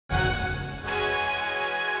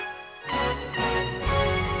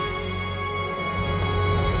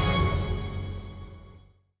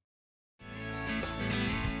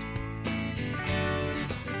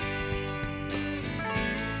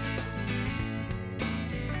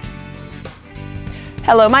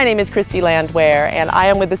Hello, my name is Christy Landwehr and I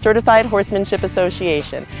am with the Certified Horsemanship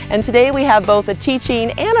Association. And today we have both a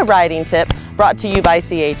teaching and a riding tip brought to you by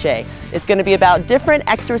CHA. It's going to be about different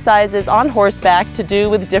exercises on horseback to do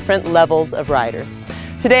with different levels of riders.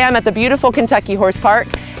 Today I'm at the beautiful Kentucky Horse Park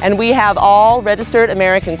and we have all registered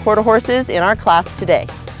American quarter horses in our class today.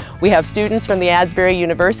 We have students from the Asbury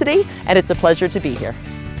University and it's a pleasure to be here.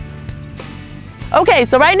 Okay,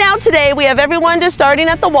 so right now today we have everyone just starting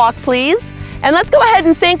at the walk, please. And let's go ahead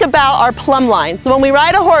and think about our plumb line. So when we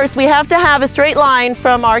ride a horse, we have to have a straight line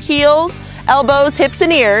from our heels, elbows, hips,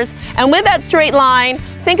 and ears. And with that straight line,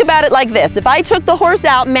 think about it like this. If I took the horse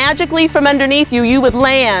out magically from underneath you, you would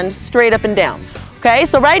land straight up and down. Okay,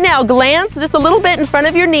 so right now, glance just a little bit in front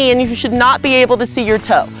of your knee and you should not be able to see your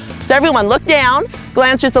toe. So everyone look down,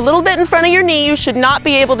 glance just a little bit in front of your knee, you should not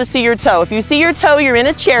be able to see your toe. If you see your toe, you're in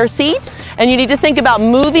a chair seat and you need to think about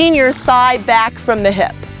moving your thigh back from the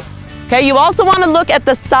hip. Okay, you also want to look at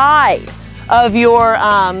the side of your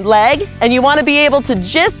leg and you want to be able to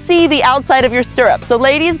just see the outside of your stirrup. So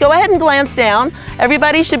ladies, go ahead and glance down.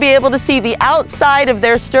 Everybody should be able to see the outside of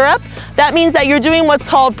their stirrup. That means that you're doing what's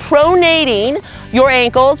called pronating your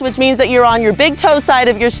ankles, which means that you're on your big toe side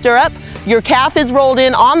of your stirrup. Your calf is rolled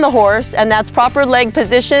in on the horse and that's proper leg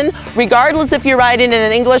position, regardless if you're riding in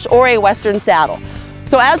an English or a Western saddle.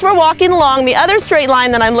 So as we're walking along, the other straight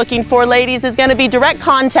line that I'm looking for, ladies, is going to be direct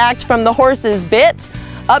contact from the horse's bit,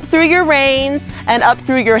 up through your reins, and up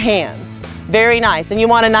through your hands. Very nice. And you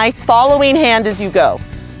want a nice following hand as you go.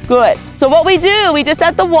 Good. So what we do, we just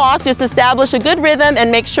at the walk, just establish a good rhythm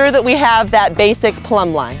and make sure that we have that basic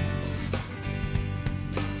plumb line.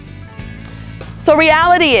 So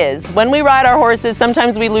reality is, when we ride our horses,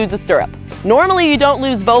 sometimes we lose a stirrup. Normally you don't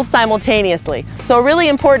lose both simultaneously. So a really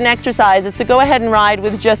important exercise is to go ahead and ride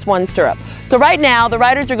with just one stirrup. So right now the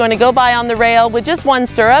riders are going to go by on the rail with just one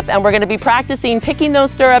stirrup and we're going to be practicing picking those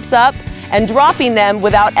stirrups up and dropping them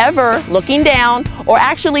without ever looking down or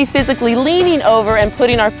actually physically leaning over and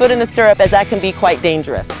putting our foot in the stirrup, as that can be quite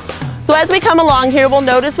dangerous. So as we come along here, we'll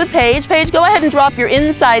notice with Paige, go ahead and drop your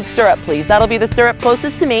inside stirrup, please. That'll be the stirrup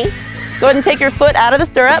closest to me. Go ahead and take your foot out of the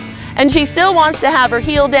stirrup. And she still wants to have her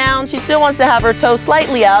heel down, she still wants to have her toe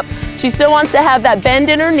slightly up, she still wants to have that bend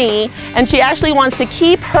in her knee, and she actually wants to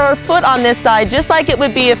keep her foot on this side just like it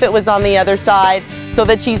would be if it was on the other side, so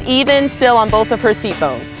that she's even still on both of her seat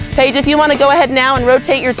bones. Paige, if you want to go ahead now and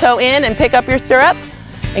rotate your toe in and pick up your stirrup,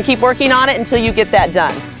 and keep working on it until you get that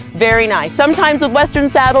done. Very nice. Sometimes with Western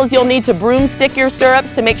saddles, you'll need to broomstick your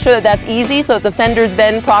stirrups to make sure that that's easy so that the fenders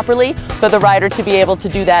bend properly for the rider to be able to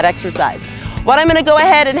do that exercise. What I'm going to go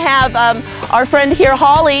ahead and have our friend here,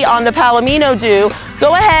 Holly, on the Palomino do,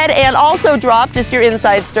 go ahead and also drop just your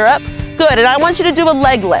inside stirrup. Good, and I want you to do a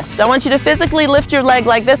leg lift. I want you to physically lift your leg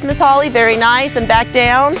like this, Miss Holly, very nice, and back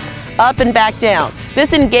down, up and back down.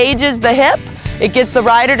 This engages the hip. It gets the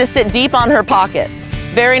rider to sit deep on her pockets.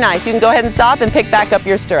 Very nice. You can go ahead and stop and pick back up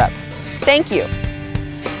your stirrup. Thank you.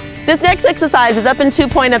 This next exercise is up in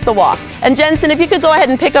 2-point at the walk. And Jensen, if you could go ahead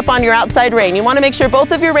and pick up on your outside rein. You want to make sure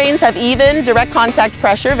both of your reins have even direct contact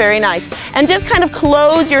pressure. Very nice. And just kind of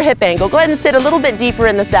close your hip angle. Go ahead and sit a little bit deeper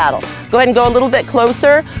in the saddle. Go ahead and go a little bit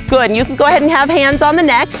closer. Good. And you can go ahead and have hands on the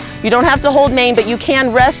neck. You don't have to hold mane, but you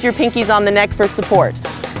can rest your pinkies on the neck for support.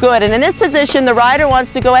 Good. And in this position, the rider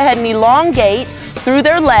wants to go ahead and elongate through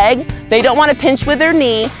their leg. They don't want to pinch with their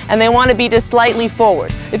knee, and they want to be just slightly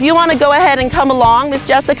forward. If you want to go ahead and come along, Miss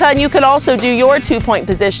Jessica, and you could also do your 2-point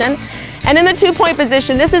position. And in the 2-point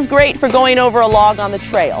position, this is great for going over a log on the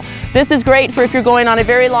trail. This is great for if you're going on a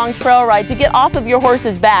very long trail ride to get off of your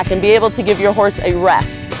horse's back and be able to give your horse a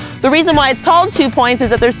rest. The reason why it's called 2 points is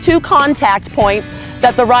that there's 2 contact points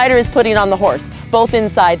that the rider is putting on the horse, both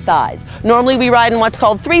inside thighs. Normally we ride in what's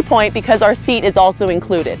called 3-point because our seat is also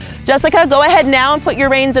included. Jessica, go ahead now and put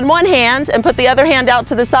your reins in one hand and put the other hand out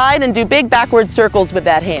to the side and do big backward circles with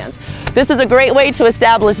that hand. This is a great way to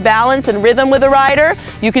establish balance and rhythm with a rider.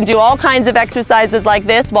 You can do all kinds of exercises like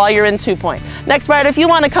this while you're in 2-point. Next rider, if you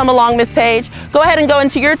want to come along, Miss Paige, go ahead and go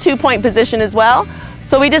into your 2-point position as well.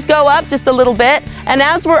 So we just go up just a little bit, and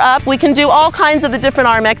as we're up, we can do all kinds of the different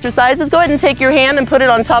arm exercises. Go ahead and take your hand and put it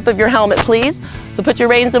on top of your helmet, please. So put your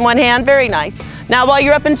reins in one hand, very nice. Now while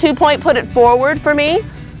you're up in 2-point, put it forward for me,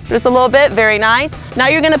 just a little bit, very nice. Now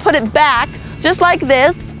you're going to put it back, just like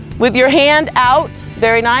this, with your hand out,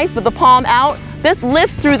 very nice, with the palm out. This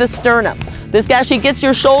lifts through the sternum. This actually gets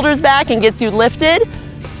your shoulders back and gets you lifted.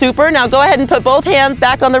 Super. Now go ahead and put both hands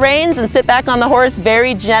back on the reins and sit back on the horse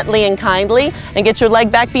very gently and kindly, and get your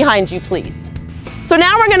leg back behind you, please. So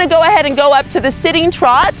now we're going to go ahead and go up to the sitting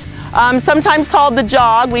trot. sometimes called the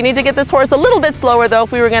jog. We need to get this horse a little bit slower though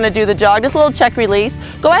if we were going to do the jog, just a little check release.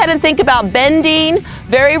 Go ahead and think about bending,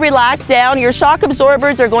 very relaxed down. Your shock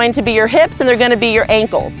absorbers are going to be your hips and they're going to be your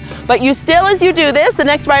ankles. But you still, as you do this, the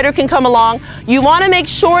next rider can come along, you want to make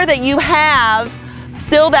sure that you have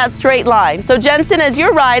still that straight line. So Jensen, as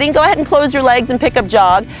you're riding, go ahead and close your legs and pick up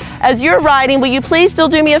jog. As you're riding, will you please still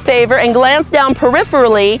do me a favor and glance down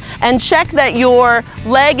peripherally and check that your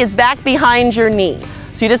leg is back behind your knee.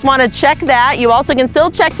 So you just want to check that. You also can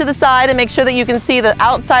still check to the side and make sure that you can see the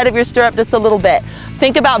outside of your stirrup just a little bit.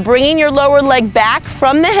 Think about bringing your lower leg back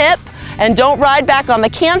from the hip and don't ride back on the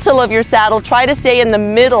cantle of your saddle. Try to stay in the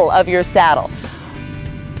middle of your saddle.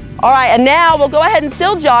 All right, and now we'll go ahead and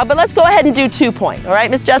still jog, but let's go ahead and do 2-point. All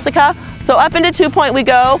right, Miss Jessica? So up into 2-point we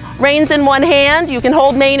go, reins in one hand. You can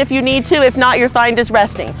hold mane if you need to. If not, you're fine just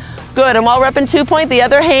resting. Good, and while we're up in 2-point, the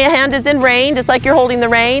other hand is in rein, just like you're holding the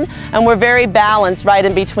rein, and we're very balanced right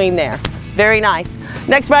in between there. Very nice.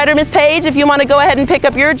 Next rider, Miss Paige, if you want to go ahead and pick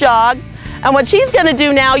up your jog. And what she's going to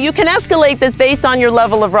do now, you can escalate this based on your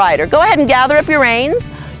level of rider. Go ahead and gather up your reins.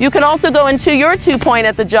 You can also go into your 2-point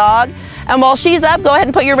at the jog. And while she's up, go ahead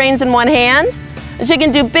and put your reins in one hand. And she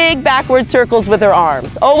can do big backward circles with her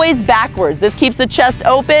arms. Always backwards. This keeps the chest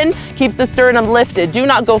open, keeps the sternum lifted. Do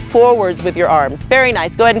not go forwards with your arms. Very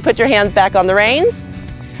nice. Go ahead and put your hands back on the reins.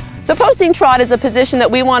 The posting trot is a position that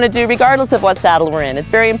we want to do regardless of what saddle we're in. It's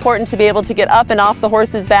very important to be able to get up and off the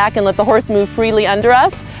horse's back and let the horse move freely under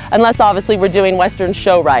us, unless obviously we're doing Western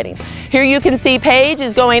show riding. Here you can see Paige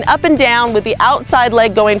is going up and down with the outside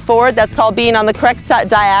leg going forward. That's called being on the correct side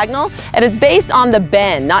diagonal, and it's based on the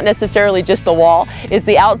bend, not necessarily just the wall. It's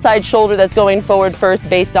the outside shoulder that's going forward first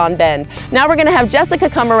based on bend. Now we're going to have Jessica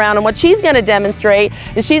come around, and what she's going to demonstrate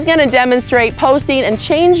is she's going to demonstrate posting and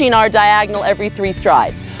changing our diagonal every 3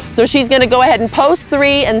 strides. So she's going to go ahead and post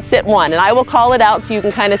 3 and sit 1, and I will call it out so you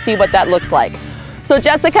can kind of see what that looks like. So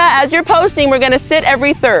Jessica, as you're posting, we're going to sit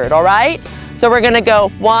every 3rd, all right? So we're going to go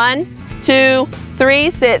 1, 2, 3,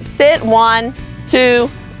 sit, sit, 1,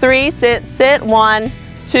 2, 3, sit, sit, 1,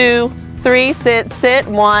 2, 3, sit, sit,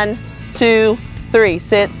 1, 2, 3,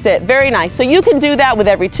 sit, sit. Very nice. So you can do that with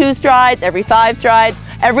every 2 strides, every 5 strides,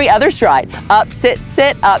 every other stride. Up, sit,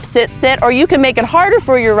 sit, or you can make it harder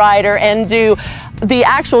for your rider and do the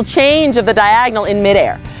actual change of the diagonal in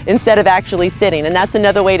midair instead of actually sitting. And that's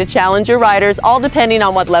another way to challenge your riders, all depending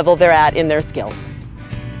on what level they're at in their skills.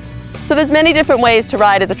 So there's many different ways to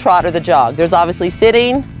ride at the trot or the jog. There's obviously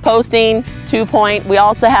sitting, posting, 2-point. We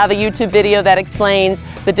also have a YouTube video that explains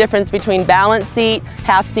the difference between balanced seat,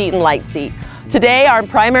 half seat, and light seat. Today our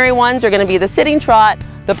primary ones are going to be the sitting trot,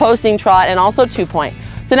 the posting trot, and also 2-point.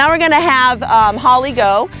 So now we're going to have Holly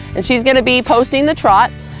go, and she's going to be posting the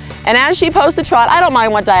trot. And as she posts the trot, I don't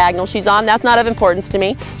mind what diagonal she's on, that's not of importance to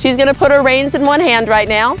me. She's going to put her reins in one hand right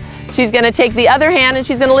now. She's going to take the other hand and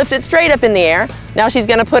she's going to lift it straight up in the air. Now she's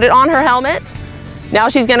going to put it on her helmet. Now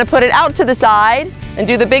she's going to put it out to the side and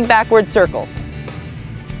do the big backward circles.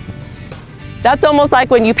 That's almost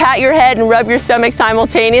like when you pat your head and rub your stomach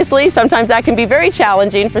simultaneously. Sometimes that can be very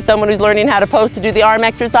challenging for someone who's learning how to pose to do the arm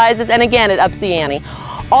exercises, and again, it ups the ante.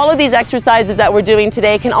 All of these exercises that we're doing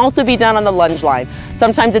today can also be done on the lunge line.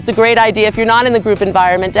 Sometimes it's a great idea, if you're not in the group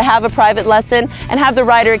environment, to have a private lesson and have the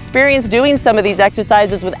rider experience doing some of these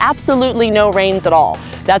exercises with absolutely no reins at all.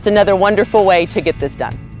 That's another wonderful way to get this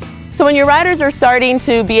done. So when your riders are starting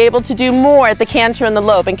to be able to do more at the canter and the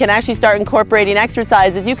lope and can actually start incorporating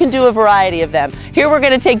exercises, you can do a variety of them. Here we're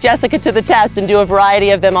going to take Jessica to the test and do a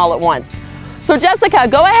variety of them all at once. So Jessica,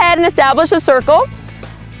 go ahead and establish a circle.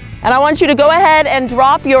 And I want you to go ahead and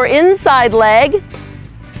drop your inside leg.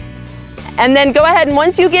 And then go ahead and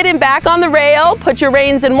once you get him back on the rail, put your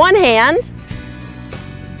reins in one hand.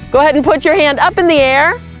 Go ahead and put your hand up in the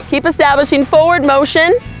air. Keep establishing forward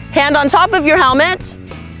motion. Hand on top of your helmet.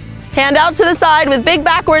 Hand out to the side with big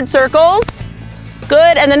backward circles.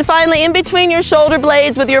 Good, and then finally in between your shoulder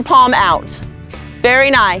blades with your palm out.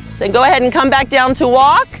 Very nice. And go ahead and come back down to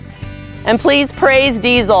walk. And please praise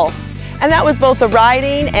Diesel. And that was both a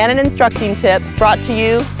riding and an instructing tip brought to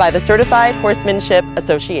you by the Certified Horsemanship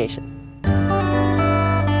Association.